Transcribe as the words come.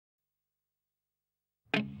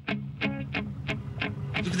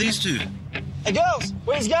these two? Hey, girls,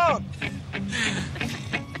 where's he going?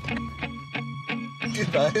 Who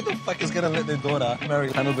the fuck is going to let their daughter marry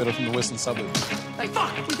a panel beater from the western suburbs? Hey,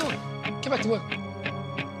 fuck! What are you doing? Get back to work.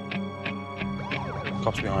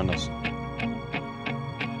 Cops behind us.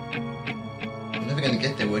 We're never going to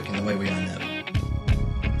get there working the way we are now.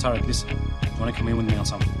 Tarek, listen. Do you want to come in with me on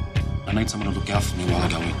something? I need someone to look out for me while I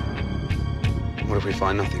go in. What if we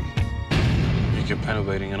find nothing? You keep panel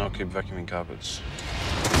beating and I'll keep vacuuming carpets.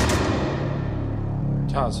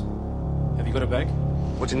 Taz, have you got a bag?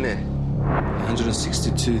 What's in there?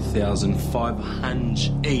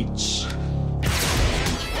 162,500 each.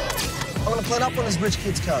 I'm going to plan up on his rich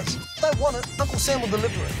kids' cars. If they want it, Uncle Sam will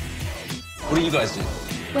deliver it. What do you guys do?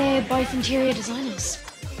 We're both interior designers.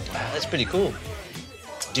 Wow, that's pretty cool.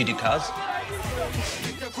 Do you do cars?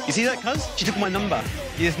 You see that, cuz? She took my number.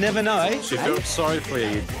 You just never know, eh? She felt sorry for you,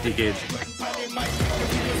 you dickhead.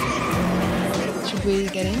 Should we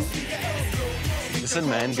get in? Listen,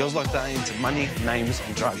 man, girls like that are into money, names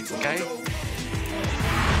and drugs, OK?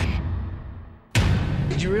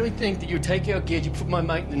 Did you really think that you'd take our gear, you'd put my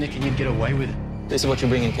mate in the nick and you'd get away with it? This is what you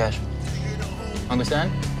bring in cash.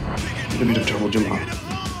 Understand? I'm a bit of trouble, Jamal. I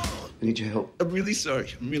need your help. I'm really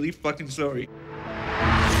sorry. I'm really fucking sorry.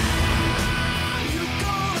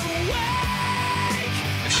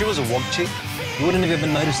 If she was a womp chick, you wouldn't have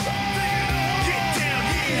even noticed her.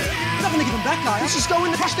 You're not going to give him back, are you? Let's just go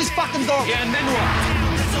in and crush this fucking dog. Yeah, and then what?